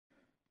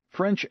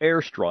French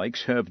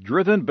airstrikes have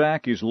driven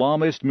back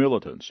Islamist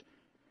militants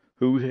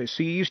who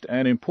seized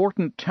an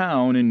important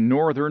town in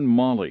northern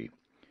Mali.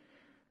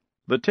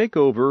 The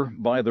takeover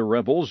by the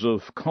rebels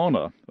of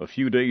Konna a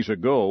few days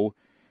ago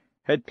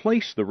had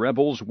placed the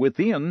rebels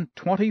within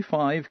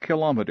 25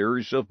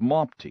 kilometers of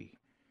Mopti.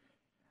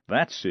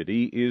 That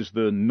city is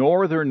the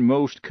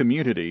northernmost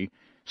community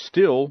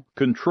still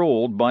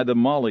controlled by the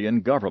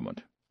Malian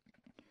government.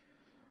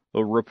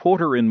 A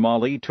reporter in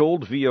Mali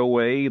told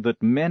VOA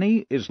that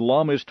many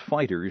Islamist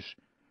fighters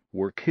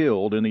were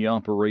killed in the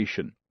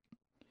operation.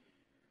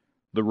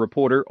 The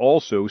reporter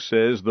also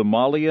says the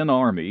Malian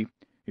army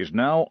is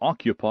now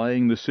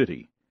occupying the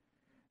city,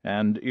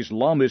 and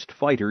Islamist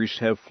fighters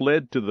have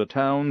fled to the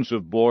towns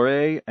of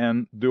Bore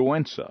and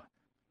Douentza.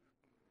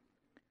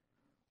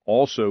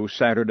 Also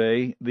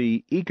Saturday,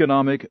 the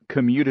Economic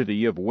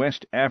Community of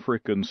West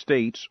African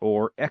States,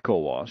 or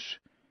ECOWAS,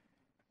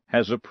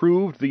 has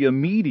approved the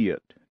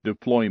immediate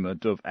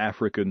deployment of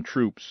African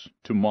troops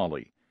to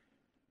Mali.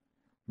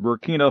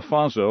 Burkina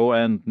Faso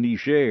and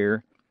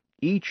Niger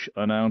each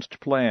announced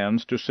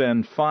plans to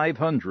send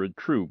 500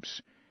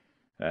 troops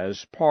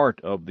as part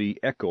of the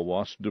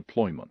ECOWAS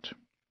deployment.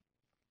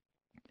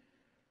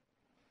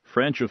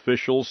 French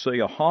officials say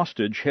a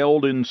hostage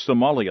held in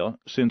Somalia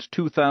since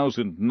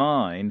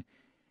 2009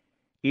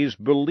 is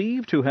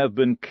believed to have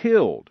been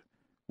killed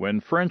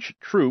when French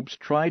troops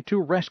tried to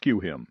rescue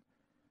him.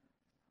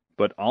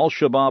 But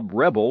al-Shabab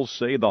rebels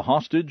say the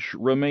hostage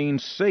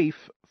remains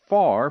safe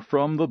far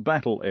from the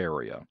battle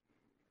area.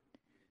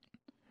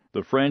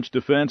 The French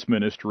Defense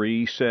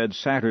Ministry said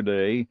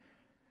Saturday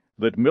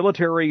that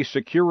military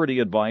security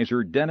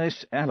advisor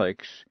Denis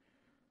Allex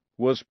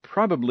was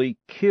probably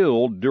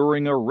killed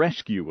during a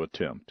rescue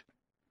attempt.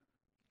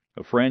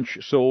 A French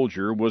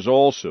soldier was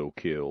also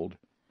killed,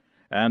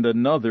 and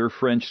another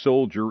French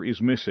soldier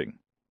is missing.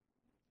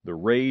 The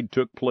raid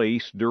took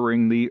place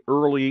during the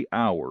early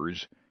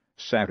hours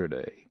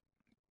Saturday.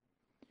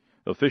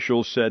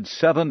 Officials said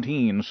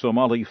 17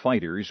 Somali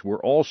fighters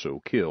were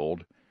also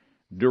killed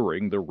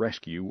during the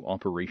rescue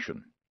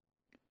operation.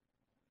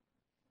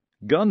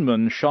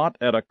 Gunmen shot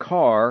at a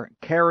car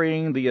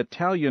carrying the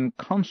Italian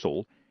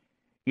consul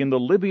in the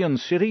Libyan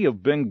city of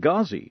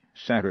Benghazi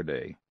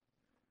Saturday.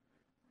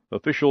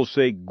 Officials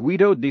say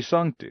Guido De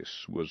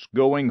Sanctis was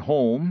going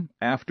home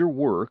after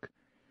work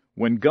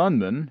when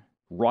gunmen,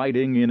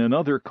 riding in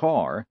another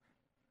car,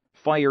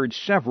 fired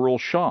several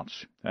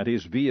shots at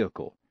his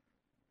vehicle.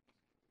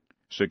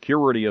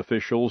 Security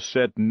officials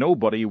said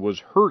nobody was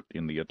hurt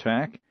in the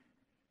attack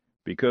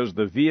because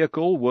the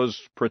vehicle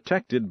was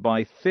protected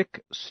by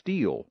thick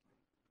steel.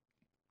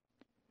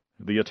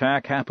 The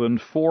attack happened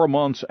 4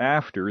 months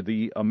after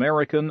the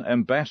American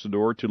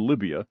ambassador to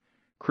Libya,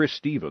 Chris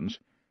Stevens,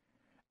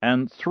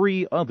 and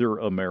 3 other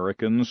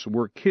Americans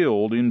were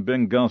killed in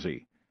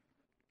Benghazi.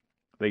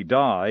 They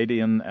died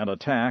in an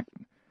attack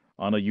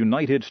on a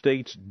United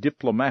States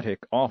diplomatic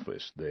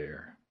office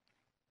there.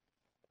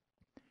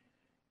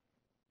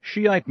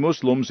 Shiite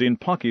Muslims in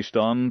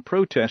Pakistan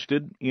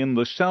protested in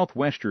the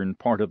southwestern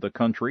part of the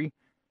country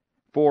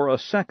for a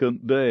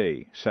second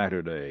day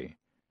Saturday.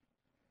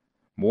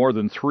 More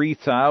than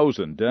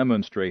 3,000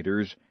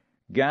 demonstrators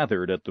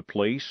gathered at the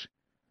place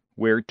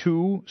where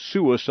 2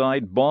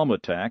 suicide bomb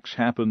attacks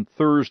happened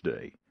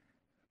Thursday.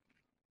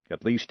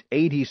 At least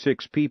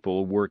 86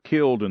 people were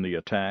killed in the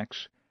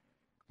attacks,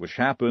 which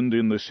happened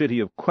in the city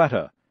of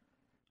Quetta,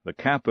 the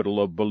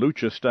capital of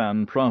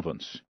Baluchistan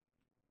province.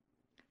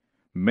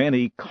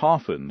 Many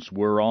coffins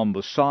were on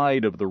the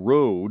side of the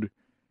road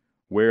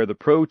where the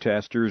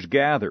protesters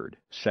gathered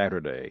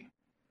Saturday.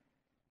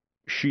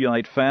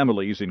 Shiite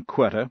families in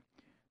Quetta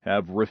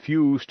have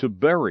refused to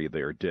bury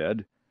their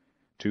dead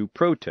to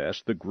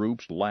protest the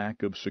group's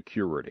lack of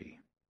security.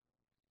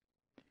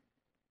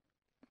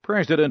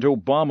 President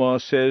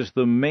Obama says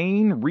the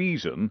main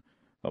reason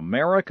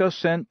America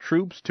sent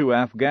troops to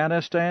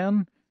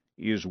Afghanistan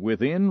is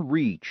within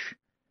reach.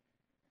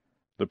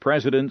 The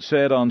president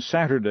said on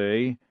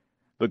Saturday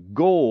the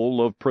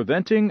goal of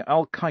preventing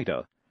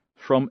al-Qaeda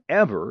from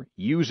ever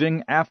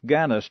using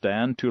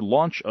Afghanistan to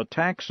launch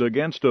attacks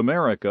against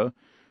America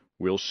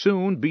will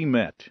soon be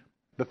met.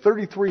 The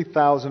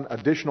 33,000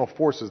 additional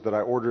forces that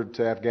I ordered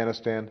to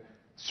Afghanistan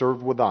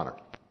served with honor.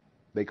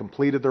 They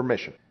completed their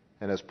mission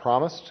and, as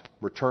promised,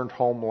 returned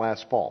home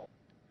last fall.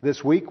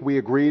 This week, we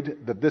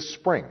agreed that this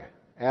spring,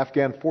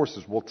 Afghan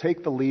forces will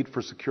take the lead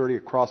for security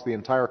across the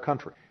entire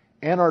country,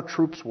 and our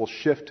troops will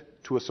shift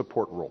to a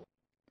support role.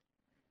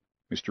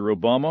 Mr.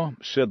 Obama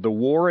said the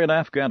war in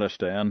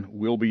Afghanistan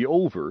will be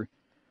over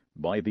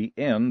by the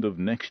end of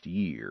next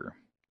year.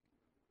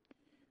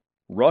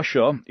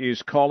 Russia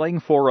is calling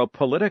for a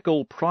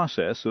political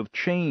process of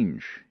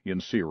change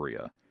in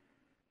Syria.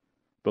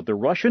 But the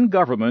Russian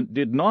government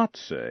did not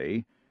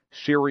say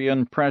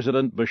Syrian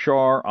President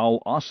Bashar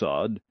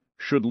al-Assad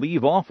should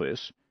leave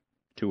office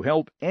to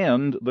help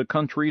end the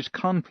country's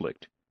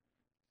conflict.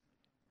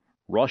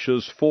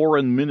 Russia's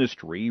foreign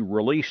ministry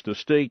released a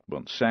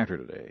statement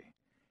Saturday.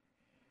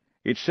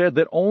 It said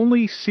that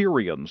only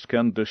Syrians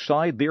can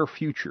decide their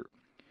future,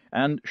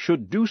 and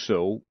should do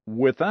so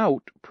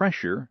without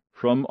pressure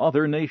from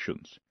other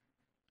nations.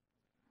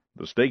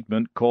 The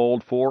statement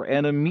called for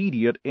an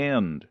immediate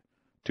end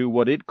to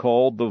what it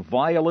called the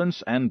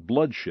violence and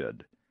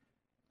bloodshed,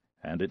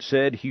 and it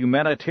said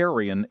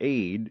humanitarian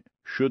aid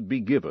should be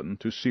given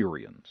to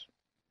Syrians.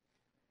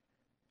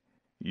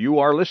 You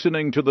are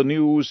listening to the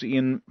news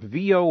in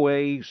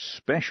VOA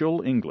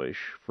Special English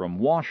from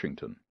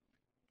Washington.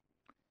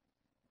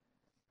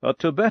 A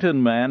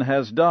Tibetan man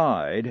has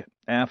died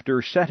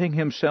after setting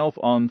himself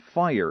on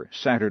fire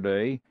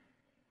Saturday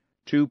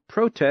to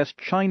protest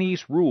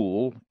Chinese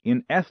rule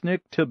in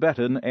ethnic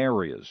Tibetan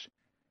areas.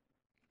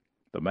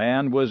 The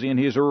man was in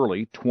his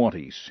early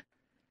 20s.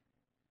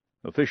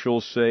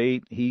 Officials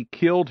say he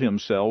killed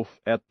himself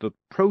at the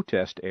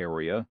protest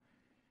area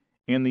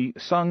in the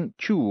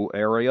Sangchu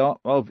area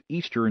of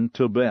eastern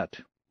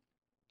Tibet.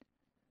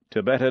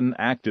 Tibetan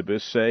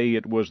activists say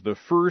it was the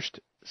first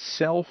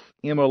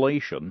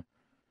self-immolation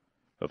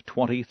of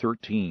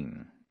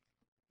 2013.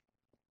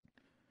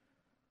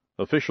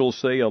 Officials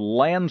say a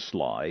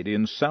landslide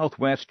in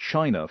southwest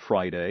China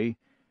Friday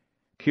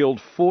killed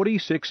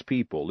 46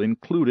 people,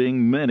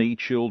 including many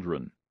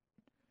children.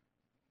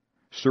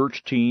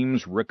 Search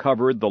teams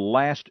recovered the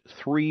last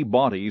 3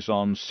 bodies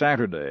on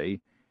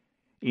Saturday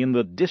in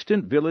the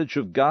distant village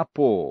of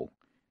Gapo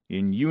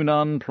in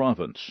Yunnan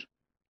province.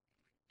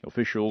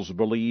 Officials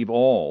believe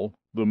all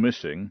the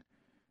missing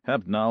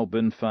have now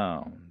been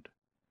found.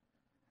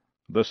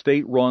 The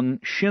state-run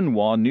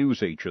Xinhua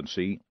news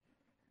agency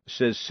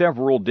says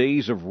several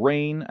days of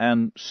rain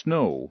and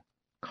snow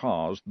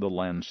caused the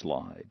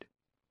landslide.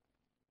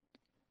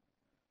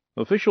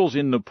 Officials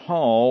in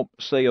Nepal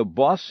say a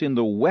bus in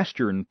the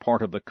western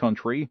part of the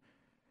country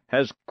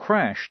has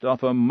crashed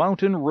off a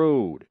mountain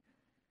road.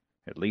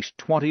 At least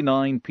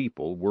 29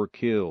 people were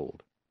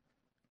killed.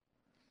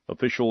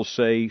 Officials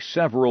say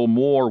several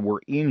more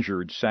were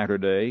injured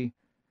Saturday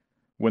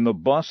when the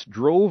bus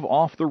drove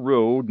off the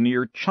road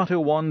near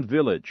Chattawan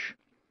village.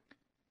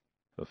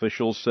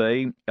 Officials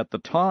say at the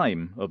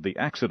time of the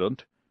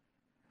accident,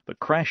 the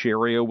crash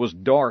area was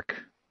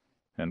dark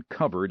and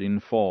covered in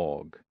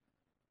fog.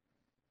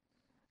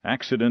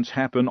 Accidents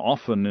happen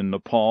often in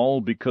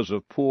Nepal because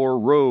of poor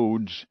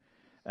roads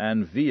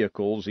and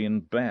vehicles in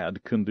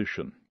bad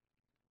condition.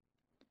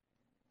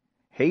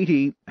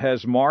 Haiti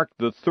has marked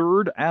the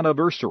 3rd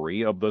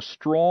anniversary of the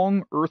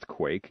strong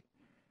earthquake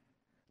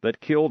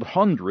that killed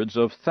hundreds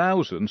of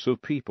thousands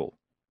of people.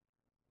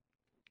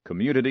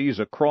 Communities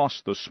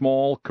across the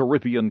small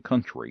Caribbean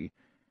country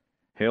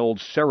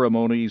held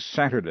ceremonies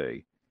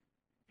Saturday,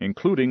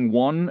 including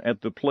one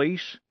at the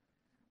place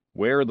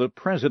where the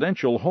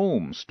presidential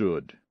home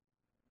stood.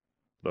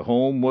 The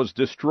home was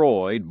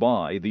destroyed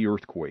by the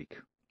earthquake.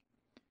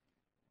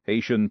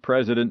 Haitian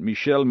President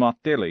Michel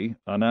Martelly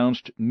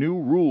announced new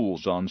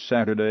rules on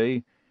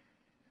Saturday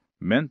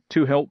meant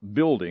to help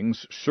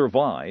buildings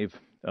survive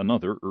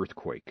another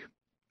earthquake.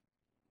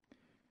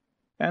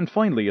 And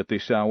finally at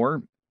this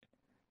hour,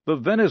 the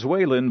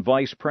Venezuelan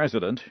vice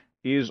president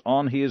is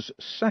on his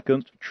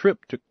 2nd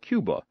trip to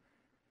Cuba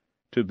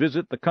to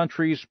visit the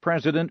country's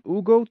President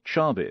Hugo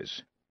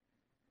Chavez.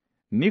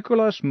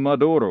 Nicolas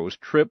Maduro's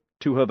trip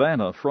to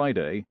Havana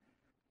Friday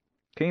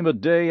came a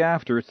day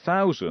after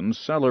thousands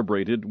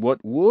celebrated what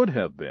would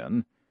have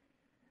been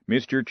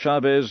Mr.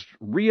 Chavez's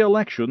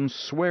re-election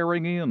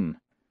swearing-in.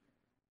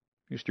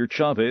 Mr.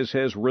 Chavez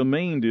has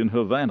remained in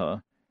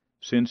Havana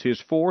since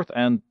his 4th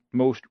and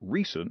most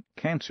recent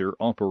cancer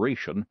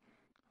operation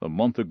a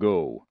month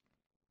ago.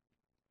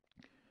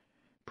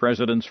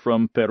 Presidents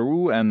from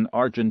Peru and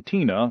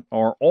Argentina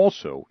are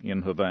also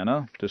in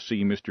Havana to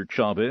see Mr.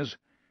 Chavez.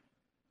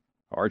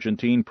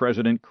 Argentine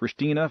President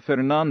Cristina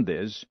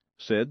Fernandez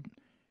said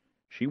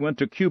she went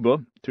to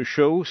Cuba to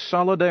show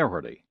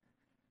solidarity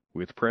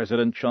with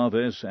President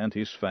Chavez and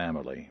his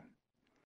family.